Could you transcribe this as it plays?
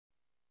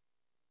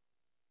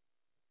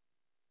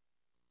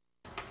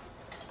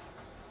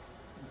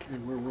Okay,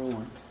 we're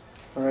rolling.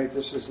 All right,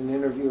 this is an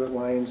interview at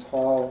Lyons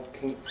Hall,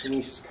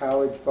 Canisius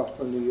College,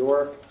 Buffalo, New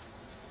York.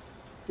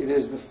 It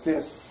is the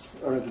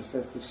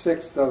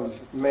 6th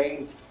of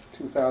May,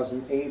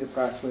 2008,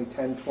 approximately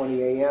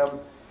 10:20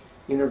 a.m.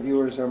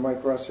 Interviewers are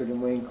Mike Russert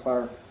and Wayne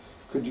Clark.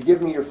 Could you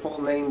give me your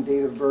full name,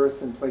 date of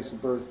birth, and place of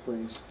birth,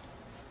 please?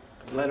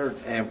 Leonard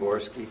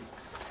Amborski.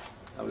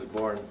 I was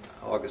born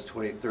August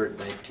 23rd,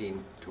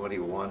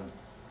 1921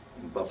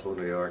 in Buffalo,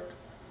 New York.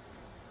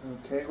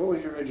 Okay, what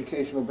was your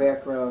educational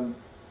background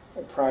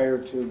prior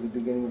to the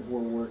beginning of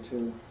World War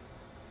II?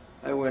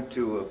 I went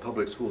to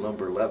public school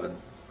number 11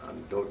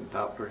 on Doten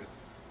Poplar.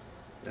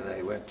 Then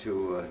I went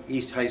to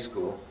East High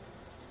School.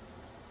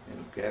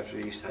 And after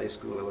East High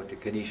School, I went to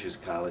Canisius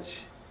College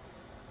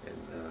and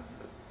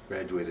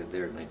graduated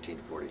there in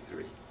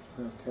 1943.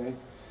 Okay.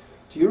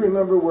 Do you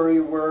remember where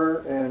you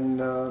were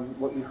and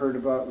what you heard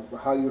about,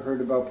 how you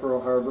heard about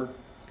Pearl Harbor?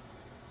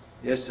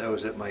 Yes, I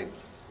was at my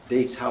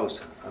date's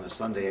house on a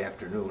Sunday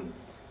afternoon.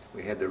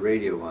 We had the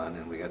radio on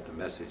and we got the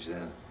message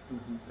then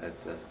at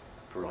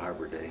Pearl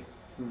Harbor Day.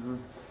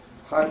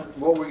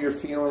 What were your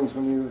feelings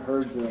when you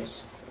heard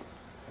this?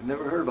 I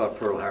never heard about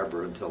Pearl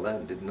Harbor until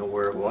then, didn't know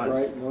where it was.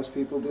 Right, most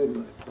people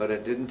didn't. But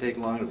it didn't take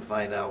long to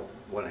find out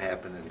what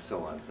happened and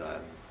so on. So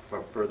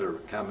for further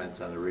comments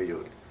on the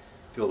radio,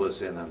 fill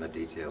us in on the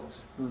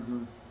details.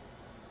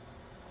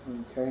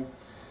 Okay.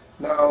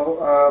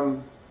 Now,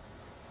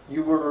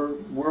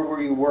 where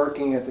were you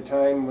working at the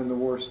time when the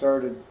war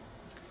started?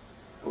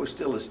 I was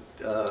still a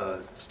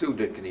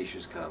student at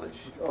Canisius College.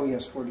 Oh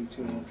yes,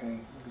 42, okay.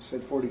 You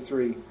said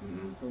 43.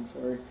 I'm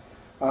sorry.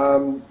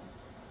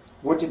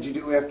 What did you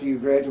do after you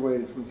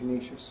graduated from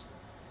Canisius?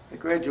 I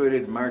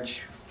graduated in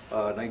March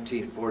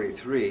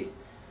 1943,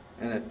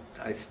 and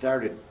I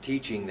started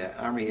teaching the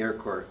Army Air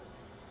Corps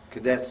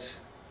cadets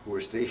who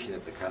were stationed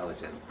at the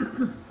college.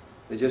 And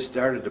they just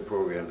started the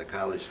program, the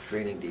college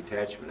training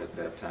detachment at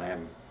that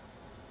time.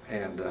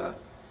 And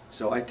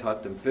so I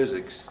taught them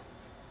physics,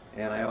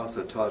 and I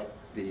also taught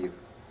the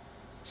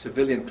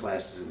civilian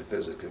classes in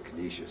physics at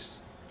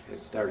Canisius,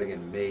 starting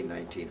in May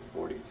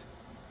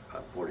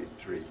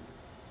 1943.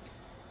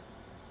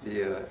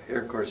 The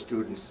Air Corps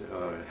students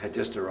had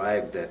just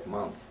arrived that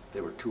month.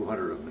 There were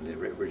 200 of them in the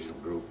original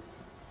group.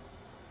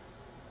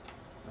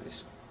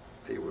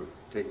 They were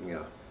taking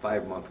a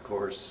 5-month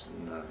course,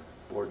 and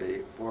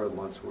 4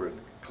 months were in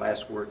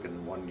classwork,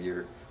 and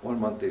 1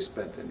 month they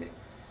spent in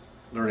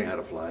learning how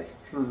to fly.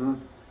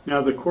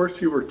 Now, the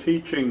course you were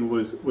teaching,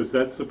 was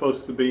that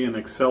supposed to be an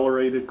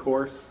accelerated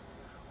course?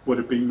 Would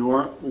it be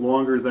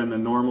longer than a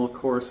normal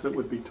course that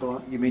would be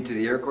taught? You mean to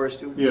the Air Corps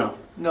students? Yeah.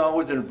 No, it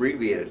was an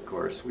abbreviated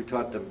course. We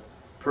taught them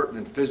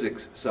pertinent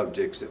physics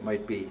subjects that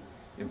might be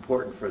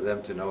important for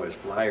them to know as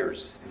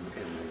flyers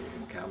in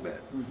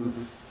combat.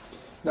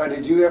 Now,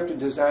 did you have to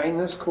design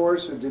this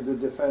course, or did the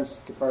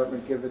Defense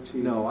Department give it to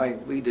you? No,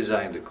 we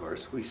designed the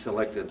course. We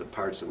selected the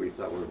parts that we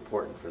thought were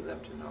important for them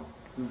to know.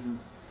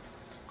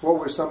 What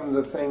were some of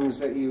the things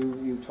that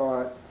you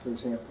taught, for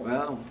example?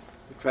 Well,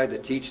 we tried to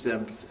teach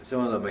them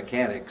some of the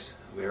mechanics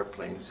of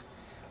airplanes,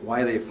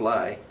 why they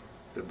fly,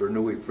 the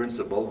Bernoulli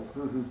principle,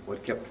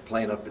 what kept the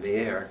plane up in the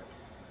air,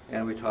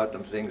 and we taught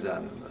them things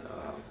on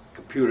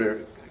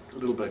computer, a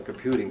little bit of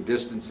computing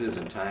distances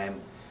and time,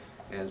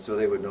 and so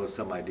they would know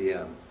some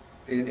idea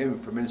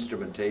from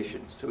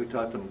instrumentation. So we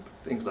taught them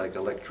things like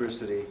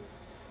electricity,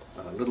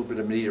 a little bit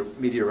of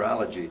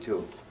meteorology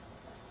too.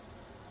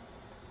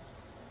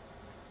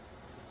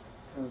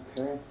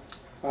 Okay.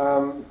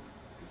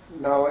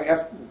 Now,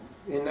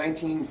 in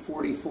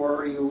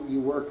 1944, you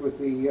worked with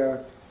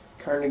the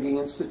Carnegie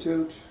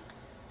Institute?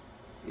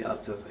 Yeah,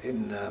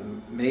 in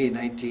May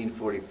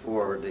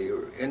 1944, they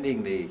were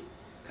ending the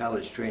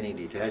college training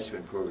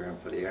detachment program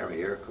for the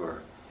Army Air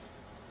Corps.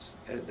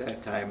 At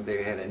that time,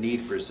 they had a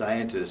need for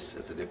scientists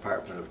at the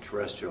Department of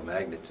Terrestrial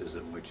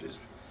Magnetism, which is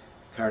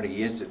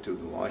Carnegie Institute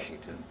in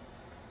Washington.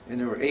 And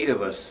there were 8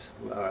 of us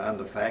who are on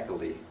the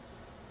faculty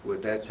who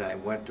at that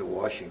time went to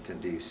Washington,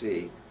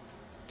 D.C.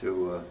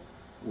 to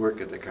work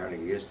at the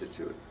Carnegie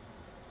Institute.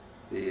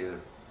 We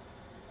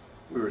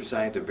were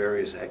assigned to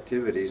various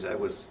activities. I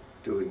was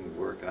doing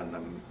work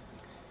on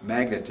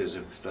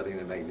magnetism, studying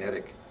the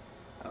magnetic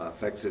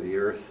effects of the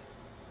Earth.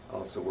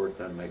 Also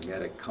worked on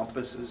magnetic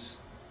compasses,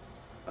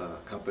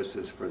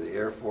 compasses for the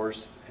Air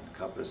Force and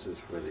compasses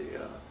for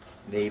the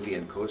Navy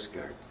and Coast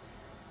Guard.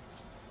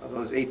 Of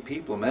those 8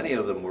 people, many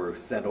of them were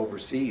sent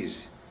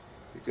overseas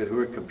because we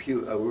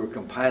were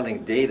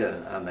compiling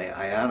data on the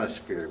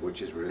ionosphere,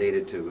 which is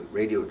related to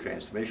radio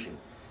transmission.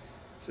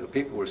 So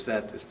people were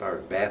sent as far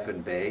as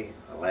Baffin Bay,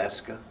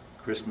 Alaska,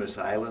 Christmas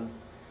Island,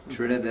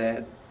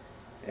 Trinidad,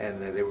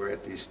 and they were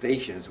at these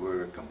stations where we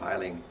were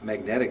compiling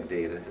magnetic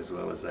data as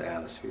well as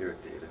ionospheric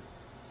data.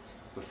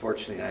 But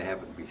fortunately, I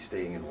happened to be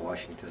staying in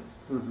Washington,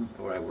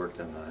 where I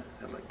worked on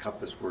the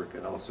compass work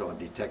and also on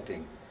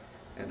detecting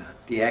and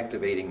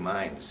deactivating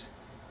mines.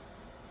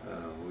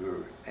 We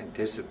were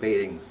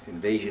anticipating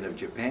invasion of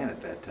Japan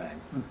at that time.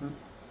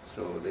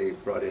 So they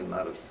brought in a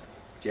lot of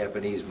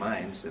Japanese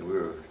mines, and we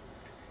were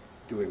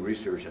doing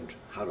research on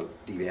how to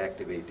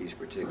deactivate these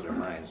particular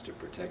mines to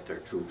protect our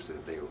troops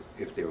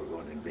if they were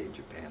going to invade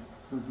Japan.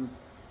 Mm-hmm.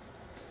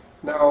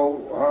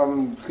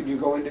 Now, could you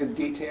go into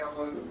detail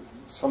on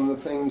some of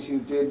the things you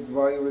did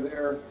while you were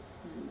there?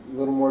 A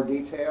little more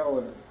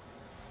detail? Or?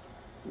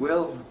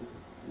 Well,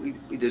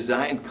 we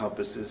designed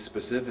compasses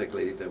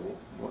specifically.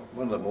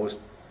 One of the most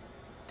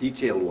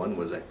detailed one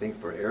was, I think,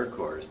 for Air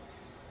Corps.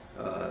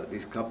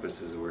 These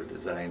compasses were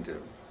designed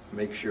to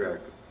make sure our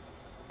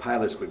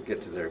pilots would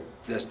get to their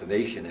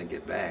destination and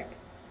get back.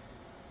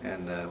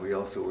 And we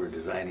also were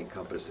designing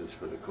compasses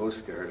for the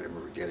Coast Guard. I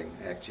remember getting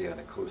actually on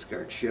a Coast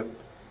Guard ship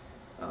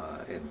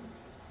in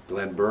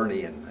Glen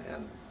Burnie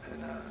and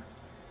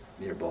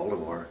near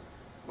Baltimore,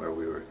 where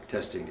we were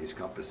testing these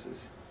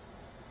compasses.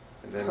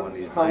 And then when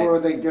these how are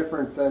they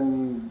different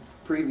than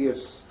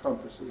previous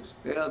compasses?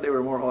 Yeah, they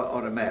were more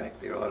automatic.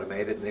 They were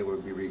automated, and they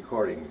would be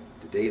recording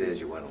the data as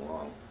you went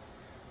along.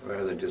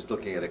 Rather than just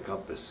looking at a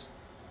compass,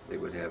 they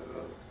would have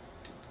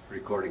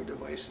recording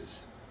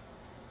devices.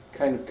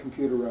 Kind of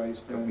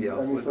computerized then? Yeah,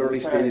 I mean, with early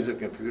stages of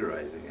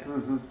computerizing, yeah.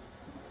 Mm-hmm.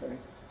 Okay.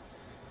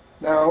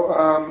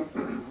 Now,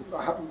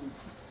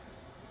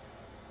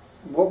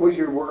 what was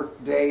your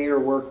work day or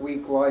work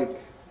week like?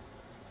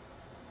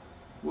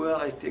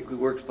 Well, I think we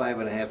worked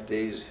 5.5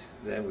 days.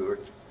 Then we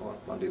worked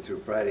Monday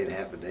through Friday and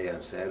half a day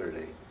on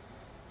Saturday.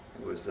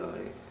 It was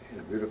in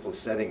a beautiful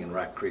setting in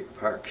Rock Creek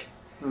Park.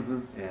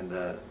 Mm-hmm. And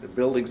the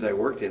buildings I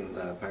worked in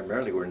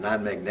primarily were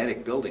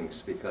non-magnetic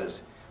buildings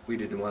because we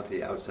didn't want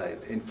the outside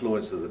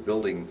influence of the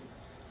building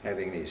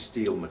having any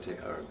steel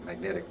or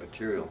magnetic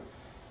material.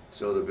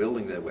 So the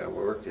building that I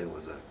worked in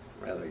was a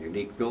rather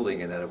unique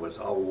building in that it was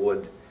all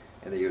wood,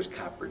 and they used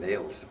copper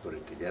nails to put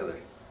it together.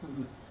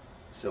 Mm-hmm.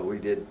 So we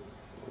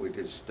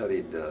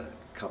studied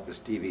compass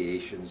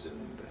deviations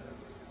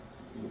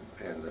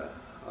and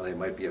how they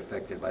might be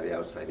affected by the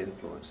outside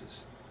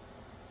influences.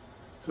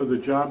 So the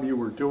job you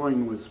were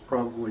doing was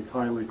probably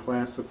highly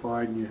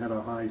classified, and you had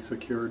a high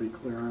security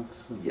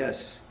clearance. And,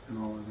 yes, and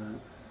all of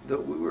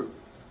that.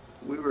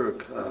 We were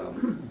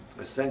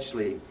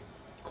essentially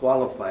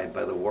qualified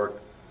by the War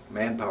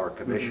Manpower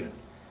Commission.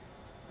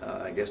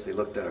 Mm-hmm. I guess they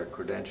looked at our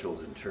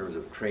credentials in terms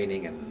of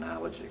training and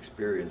knowledge and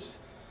experience,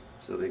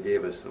 so they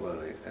gave us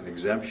an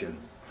exemption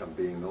from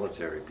being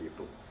military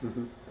people.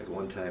 Mm-hmm. At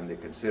one time they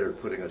considered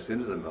putting us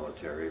into the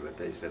military, but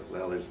they said,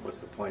 well, what's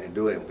the point in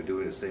doing it? We're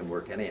doing the same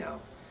work anyhow.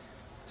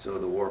 So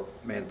the War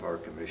Manpower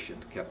Commission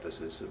kept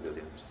us as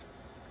civilians.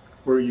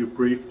 Were you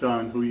briefed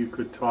on who you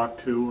could talk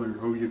to and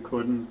who you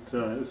couldn't,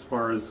 as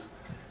far as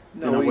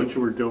what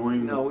you were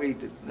doing? No, we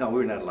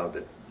were not allowed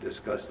to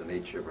discuss the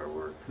nature of our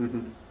work.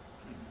 Mm-hmm.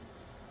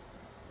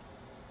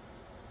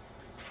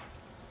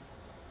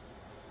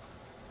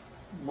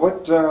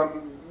 What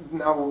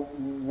now?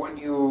 When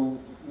you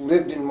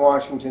lived in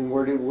Washington,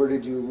 where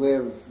did you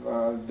live?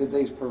 Did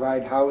they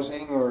provide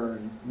housing or?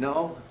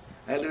 No,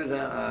 I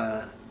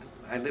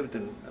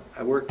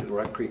worked in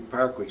Rock Creek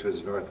Park, which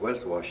was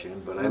northwest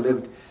Washington, but I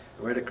lived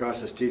right across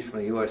the street from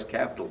the U.S.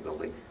 Capitol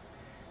building.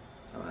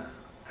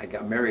 I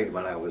got married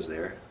when I was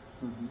there,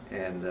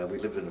 and we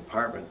lived in an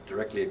apartment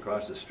directly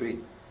across the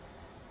street.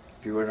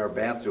 If you were in our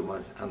bathroom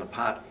on the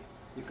pot,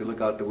 you could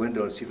look out the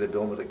window and see the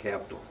dome of the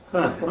Capitol.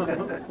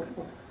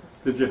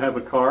 Did you have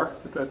a car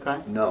at that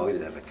time? No, we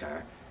didn't have a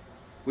car.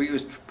 We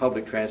used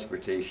public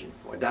transportation.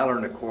 For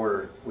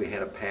 $1.25, we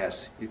had a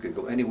pass. You could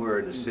go anywhere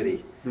in the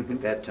city at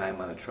that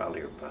time on a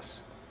trolley or bus.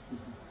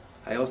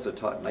 I also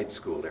taught night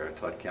school there. I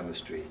taught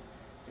chemistry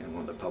in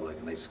one of the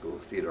public night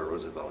schools, Theodore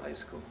Roosevelt High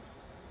School.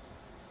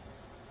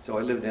 So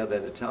I lived near the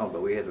end of town,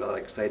 but we had a lot of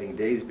exciting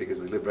days because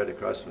we lived right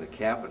across from the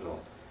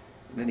Capitol.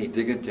 And any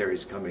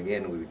dignitaries coming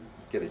in, we would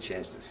get a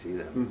chance to see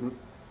them. Mm-hmm.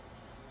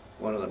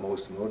 One of the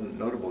most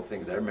notable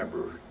things I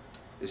remember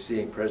is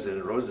seeing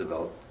President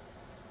Roosevelt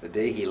the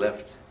day he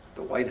left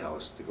the White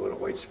House to go to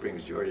White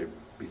Springs, Georgia,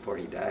 before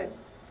he died.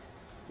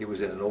 He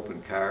was in an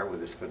open car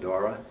with his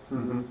fedora,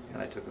 and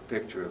I took a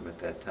picture of him at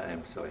that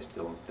time, so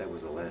that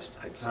was the last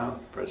I saw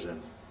of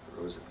President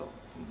Roosevelt.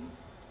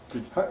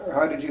 Mm-hmm.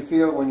 How did you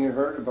feel when you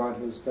heard about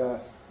his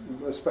death,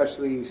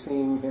 especially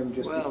seeing him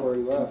just before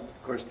he left?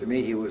 Of course, to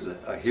me, he was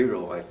a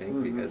hero, I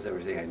think, because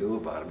everything I knew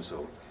about him,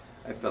 so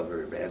I felt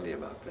very badly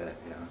about that,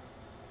 yeah.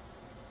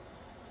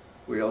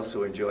 We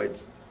also enjoyed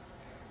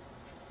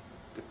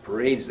the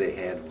parades they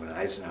had when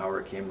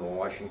Eisenhower came to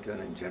Washington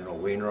and General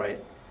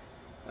Wainwright.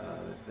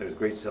 There was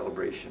great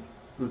celebration.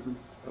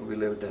 We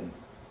lived in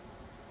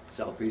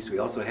Southeast. We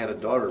also had a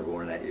daughter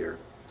born that year.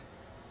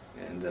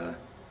 And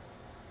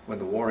when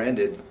the war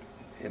ended,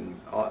 in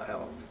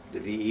the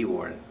VE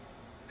war,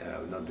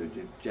 the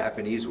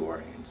Japanese war,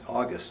 in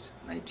August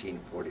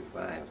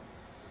 1945,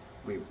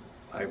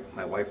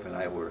 my wife and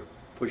I were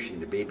pushing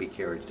the baby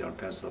carriage down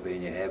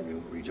Pennsylvania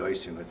Avenue,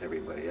 rejoicing with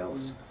everybody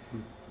else.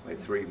 My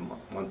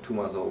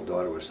 2-month-old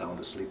daughter was sound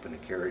asleep in the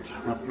carriage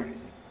and didn't hear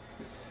anything.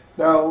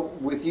 Now,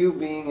 with you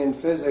being in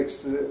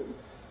physics,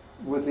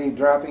 with the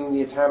dropping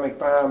the atomic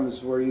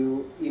bombs, were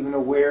you even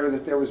aware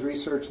that there was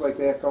research like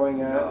that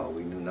going on? No,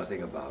 we knew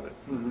nothing about it.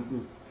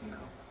 No.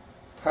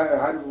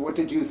 What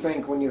did you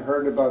think when you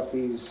heard about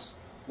these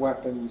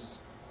weapons?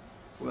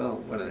 Well,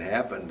 when it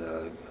happened,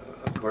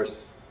 of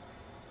course,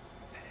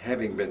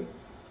 having been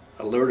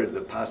alerted to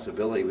the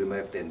possibility we might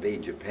have to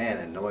invade Japan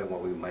and knowing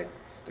what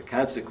the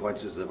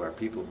consequences of our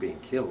people being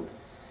killed,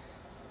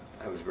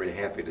 I was very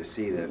happy to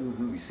see that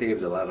we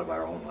saved a lot of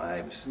our own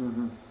lives.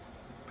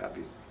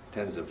 Probably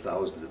tens of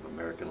thousands of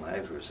American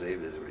lives were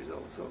saved as a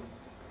result, so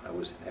I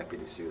was happy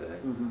to see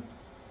that.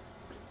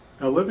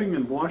 Now, living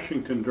in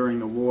Washington during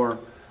the war,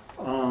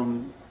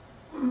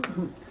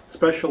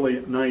 especially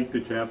at night,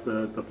 did you have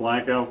the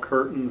blackout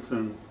curtains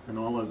and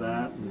all of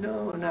that?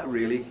 No, not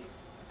really.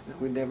 No,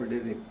 we never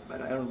did any,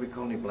 but I don't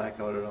recall any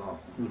blackout at all.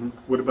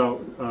 What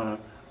about,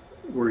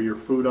 were your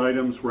food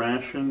items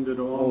rationed at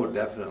all? Oh,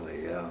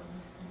 definitely, yeah.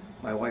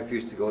 My wife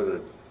used to go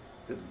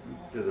to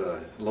the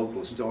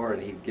local store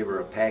and he'd give her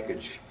a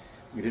package.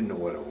 We didn't know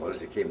what it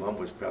was. It came home,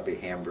 was probably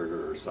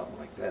hamburger or something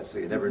like that, so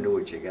you never knew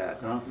what you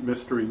got.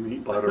 Mystery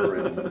meat. Butter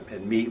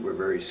and meat were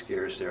very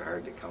scarce. They're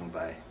hard to come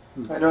by.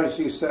 I noticed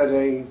you said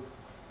a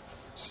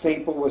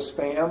staple was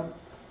Spam.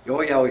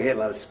 Oh yeah, we had a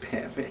lot of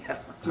Spam, yeah.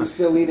 Do you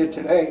still eat it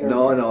today? Or?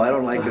 No, I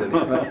don't like it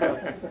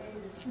anymore.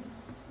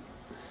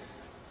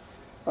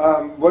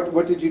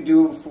 What did you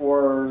do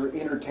for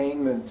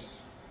entertainment?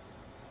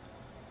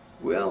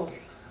 Well,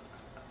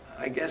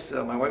 I guess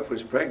my wife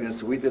was pregnant,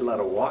 so we did a lot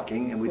of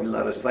walking and we did a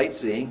lot of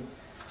sightseeing.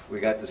 We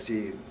got to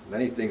see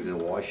many things in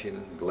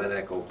Washington, Glen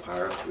Echo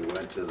Park. We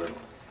went to the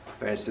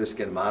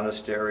Franciscan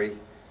Monastery.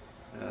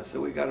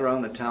 So we got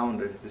around the town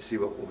to see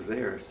what was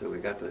there. So we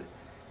got of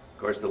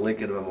course, the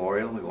Lincoln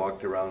Memorial. We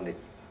walked around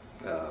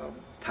the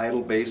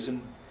tidal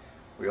basin.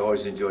 We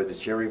always enjoyed the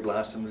cherry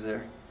blossoms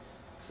there.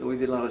 So we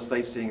did a lot of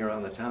sightseeing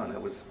around the town.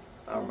 That was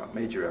our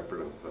major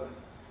effort of,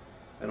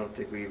 I don't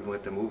think we even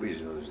went to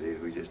movies in those days.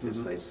 We just did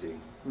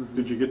sightseeing.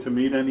 Did you get to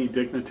meet any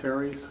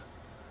dignitaries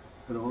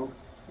at all?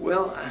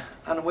 Well,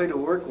 on the way to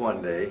work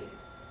one day,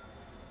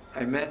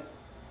 I met,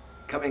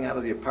 coming out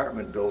of the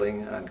apartment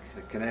building on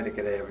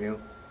Connecticut Avenue,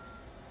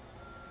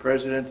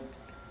 President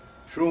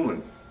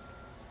Truman.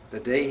 The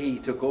day he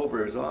took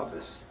over his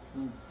office,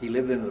 he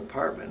lived in an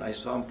apartment. I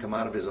saw him come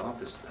out of his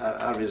office,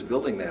 out of his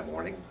building that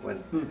morning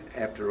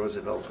after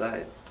Roosevelt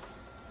died.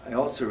 I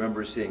also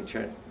remember seeing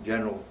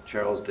General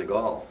Charles de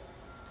Gaulle.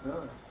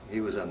 Oh.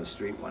 He was on the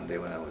street one day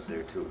when I was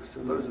there too.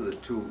 So those are the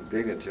two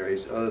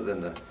dignitaries, other than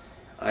the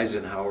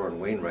Eisenhower and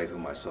Wainwright,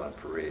 whom I saw in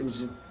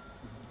parades.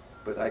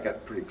 But I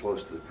got pretty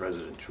close to the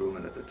President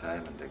Truman at the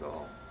time and de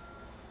Gaulle.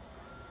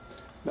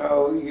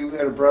 Now, you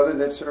had a brother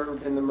that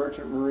served in the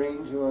Merchant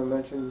Marines. You want to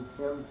mention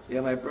him?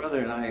 Yeah, my brother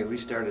and I, we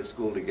started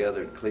school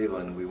together in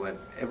Cleveland. We went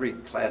every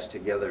class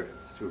together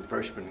through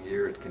freshman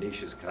year at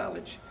Canisius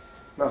College.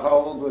 Now, how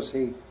old was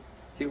he?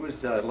 He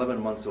was 11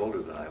 months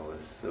older than I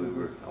was, so we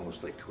were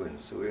almost like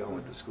twins. So we all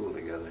went to school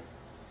together.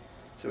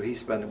 So he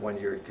spent 1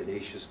 year at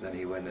Canisius, then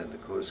he went into the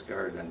Coast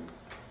Guard, and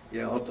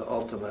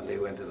ultimately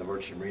went to the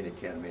Merchant Marine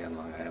Academy on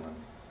Long Island.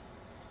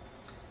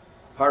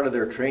 Part of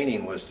their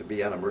training was to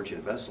be on a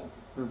merchant vessel.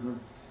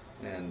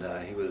 And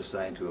he was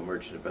assigned to a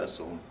merchant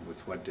vessel,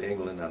 which went to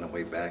England. On the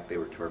way back, they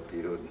were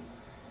torpedoed, and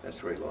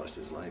that's where he lost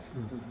his life.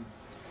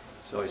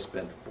 So I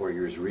spent 4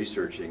 years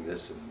researching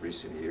this in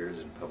recent years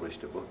and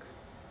published a book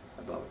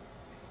about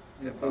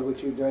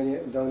which you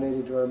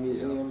donated to our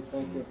museum.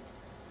 Thank you.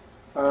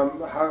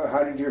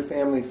 How did your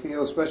family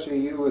feel, especially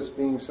you, as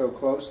being so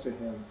close to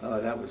him?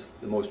 That was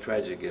the most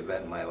tragic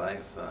event in my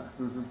life.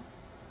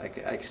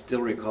 I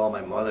still recall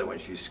my mother when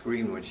she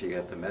screamed when she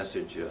got the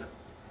message.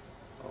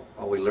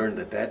 All we learned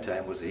at that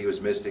time was that he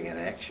was missing in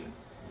action.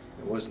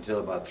 It wasn't until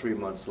about 3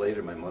 months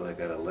later my mother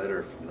got a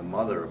letter from the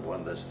mother of one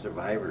of the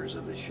survivors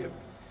of the ship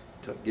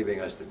giving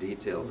us the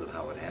details of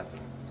how it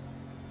happened.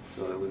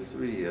 So it was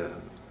really,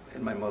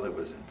 and my mother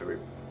was in a very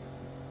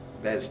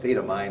bad state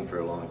of mind for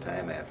a long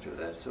time after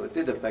that. So it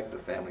did affect the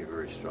family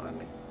very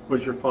strongly.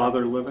 Was your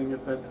father living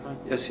at that time?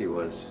 Yes, he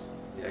was.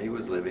 Yeah, he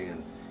was living,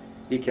 and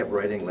he kept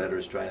writing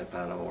letters trying to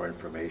find out more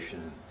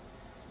information.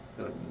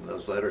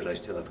 Those letters I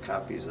still have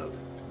copies of.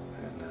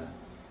 And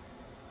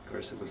of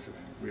course, it was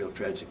a real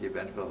tragic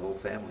event for the whole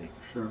family.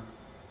 Sure.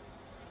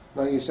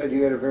 Now, you said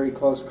you had a very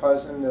close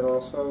cousin that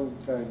also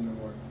died in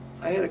the war.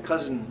 I had a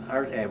cousin,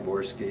 Arthur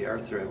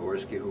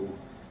Amborski,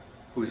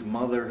 whose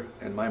mother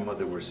and my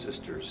mother were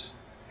sisters,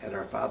 and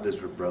our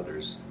fathers were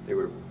brothers. They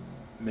were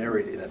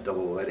married in a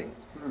double wedding.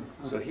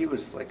 So he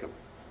was like a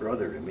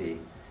brother to me.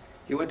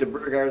 He went to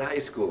Burgard High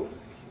School.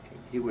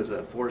 He was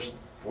a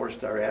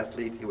four-star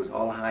athlete. He was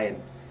all high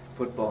in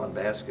football and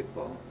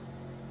basketball.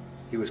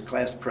 He was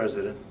class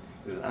president.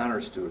 He was an honor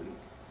student.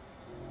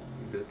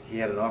 He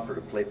had an offer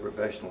to play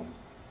professional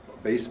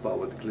baseball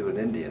with the Cleveland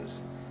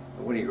Indians.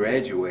 But when he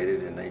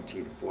graduated in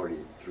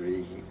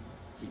 1943,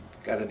 he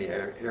got in the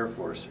Air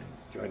Force,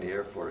 joined the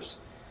Air Force,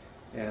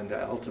 and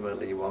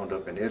ultimately he wound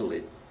up in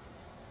Italy.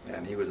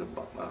 And he was a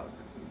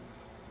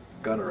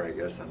gunner, I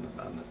guess, on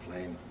the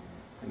plane.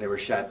 And they were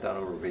shot down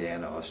over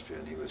Vienna, Austria,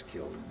 and he was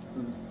killed.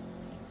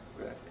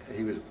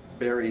 He was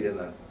buried in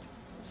a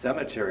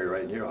cemetery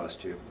right near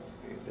Austria.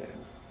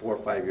 4 or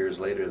 5 years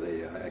later,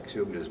 they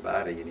exhumed his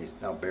body, and he's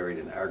now buried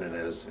in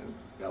Ardennes in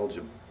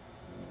Belgium.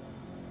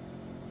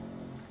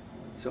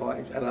 So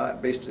I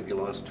basically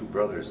lost 2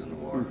 brothers in the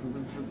war.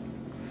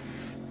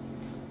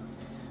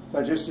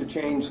 Now, just to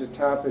change the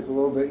topic a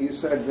little bit, you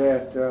said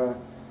that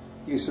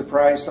you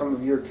surprised some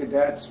of your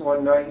cadets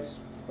one night.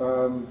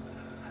 Oh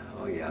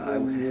yeah.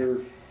 When you're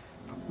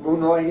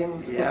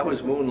moonlighting? Yeah, I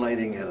was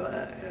moonlighting at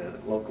a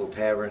local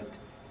tavern,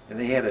 and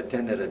they had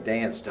attended a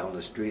dance down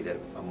the street at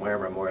Meyer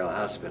Memorial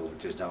Hospital,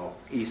 which is now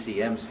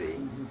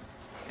ECMC.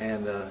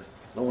 And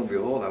lo and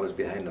behold, I was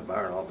behind the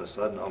bar, and all of a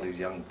sudden, all these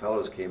young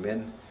fellows came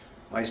in,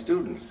 my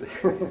students.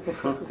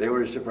 They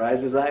were as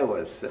surprised as I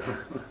was,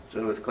 so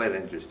it was quite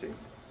interesting.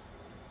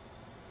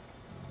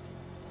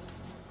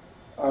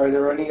 Are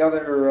there any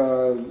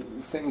other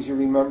things you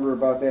remember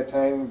about that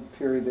time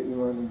period that you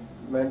want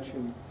to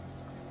mention?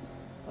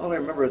 All I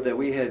remember is that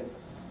we had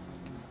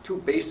 2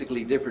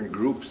 basically different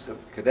groups of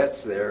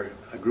cadets there,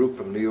 a group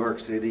from New York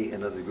City,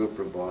 another group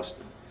from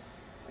Boston.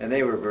 And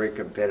they were very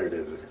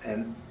competitive.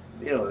 And,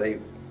 you know, they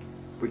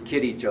would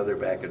kid each other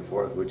back and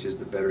forth, which is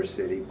the better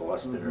city,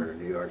 Boston or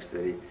New York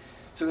City.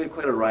 So we had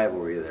quite a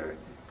rivalry there.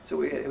 So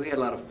we had a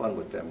lot of fun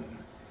with them.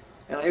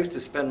 And I used to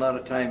spend a lot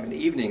of time in the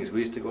evenings.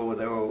 We used to go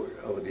over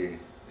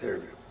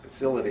their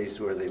facilities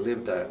where they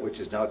lived at, which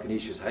is now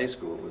Canisius High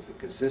School. It was the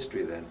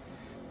consistory then.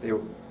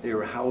 They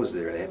were housed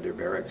there. They had their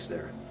barracks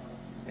there.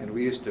 And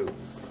we used to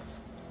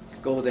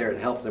go there and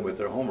help them with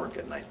their homework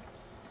at night.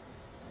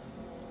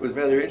 It was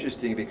rather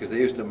interesting because they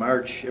used to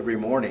march every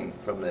morning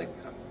from the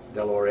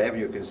Delaware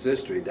Avenue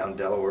consistory down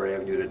Delaware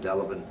Avenue to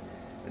Delavan,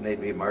 and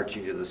they'd be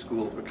marching to the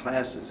school for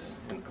classes.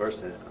 And of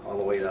course, all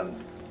the way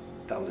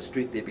down the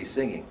street, they'd be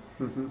singing.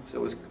 So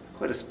it was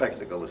quite a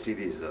spectacle to see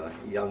these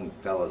young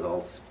fellows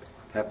all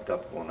pepped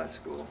up going to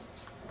school.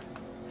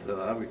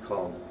 So I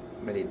recall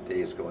many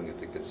days going at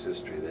the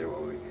consistory there where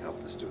we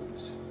helped the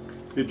students.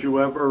 Did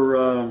you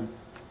ever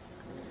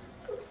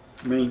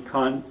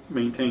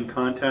maintain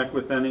contact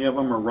with any of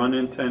them or run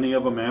into any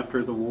of them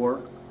after the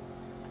war?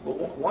 Well,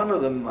 one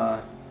of them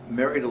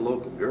married a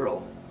local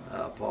girl,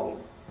 Paul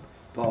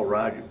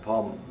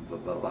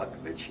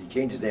Balakovich. He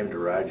changed his name to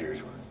Rogers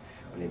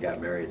when he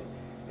got married.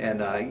 And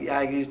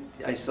yeah,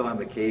 I saw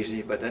him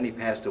occasionally, but then he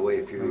passed away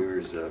a few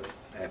years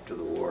after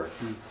the war.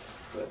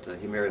 But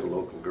he married a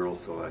local girl,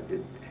 so I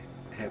did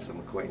have some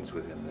acquaintance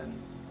with him then.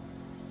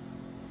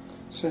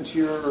 Since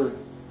you're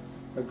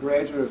a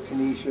graduate of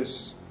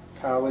Canisius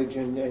College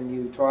and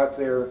you taught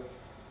there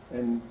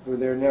and were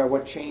there now,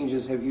 what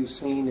changes have you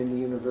seen in the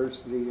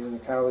university and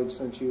the college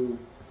since you...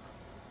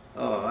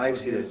 Oh, I've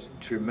seen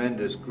a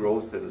tremendous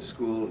growth in the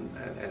school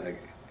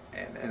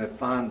and a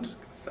fond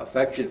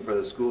affection for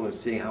the school and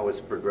seeing how it's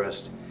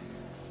progressed.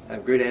 I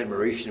have great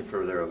admiration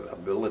for their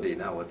ability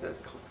now with the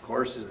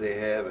courses they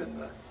have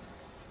and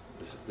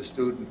the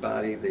student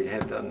body. They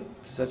have done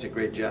such a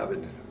great job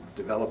in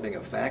developing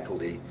a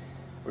faculty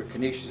where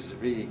Canisius has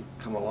really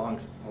come a long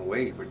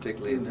way,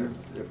 particularly in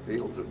their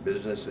fields of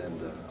business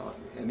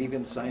and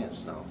even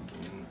science now.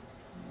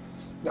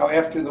 Now,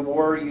 after the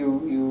war,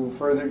 you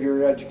furthered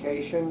your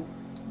education.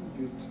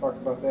 Could you talk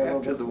about that a little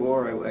bit? After the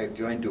war, I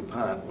joined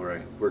DuPont, where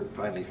I worked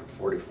finally for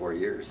 44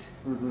 years.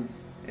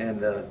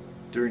 And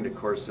during the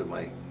course of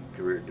my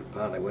career at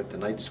DuPont, I went to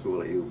night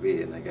school at UB,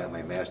 and I got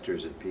my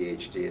master's and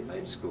PhD at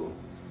night school.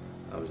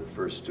 I was the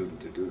first student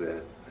to do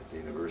that at the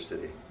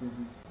university.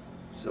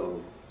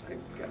 So I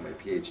got my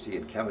PhD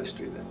in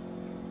chemistry then.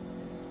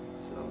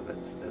 So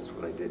that's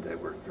what I did. I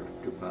worked for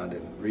DuPont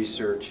in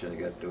research, and I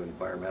got to do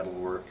environmental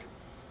work.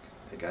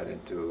 I got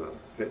into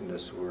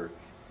fitness work,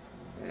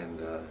 and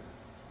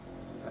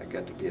I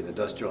got to be an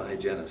industrial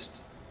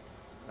hygienist.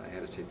 I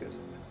had to take a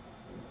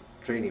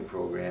training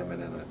program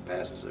and then I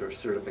passed a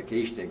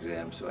certification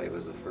exam, so I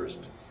was the first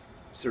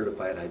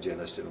certified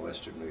hygienist in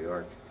Western New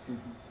York.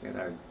 And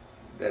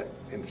that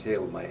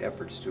entailed my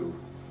efforts to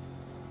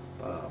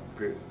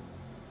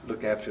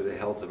look after the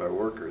health of our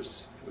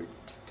workers. We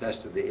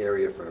tested the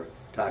area for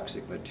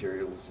toxic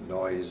materials,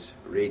 noise,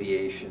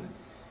 radiation,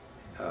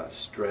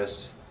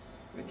 stress,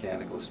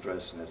 mechanical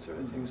stress, and that sort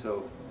of thing.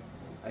 So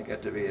I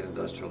got to be an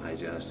industrial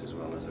hygienist as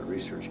well as a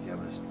research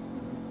chemist.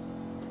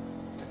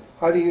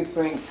 How do you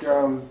think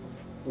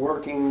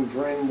working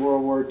during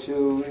World War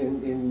II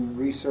in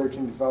research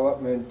and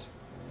development,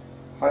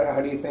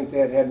 how do you think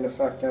that had an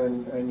effect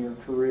on your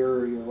career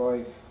or your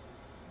life?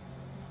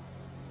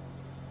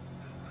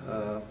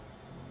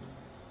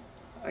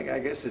 I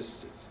guess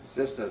it's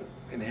just an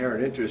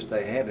inherent interest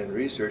I had in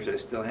research. I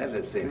still have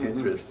that same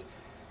interest.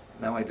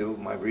 Now I do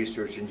my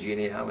research in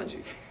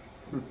genealogy.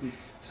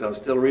 So I'm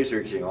still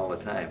researching all the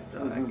time.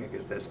 So I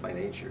guess that's my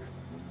nature.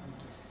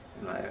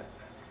 And I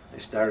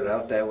started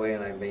out that way,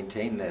 and I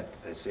maintained that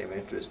same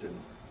interest in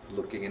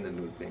looking into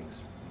new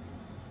things.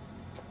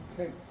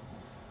 Okay.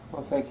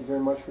 Well, thank you very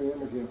much for the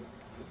interview.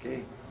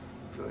 Okay.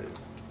 Enjoyed it.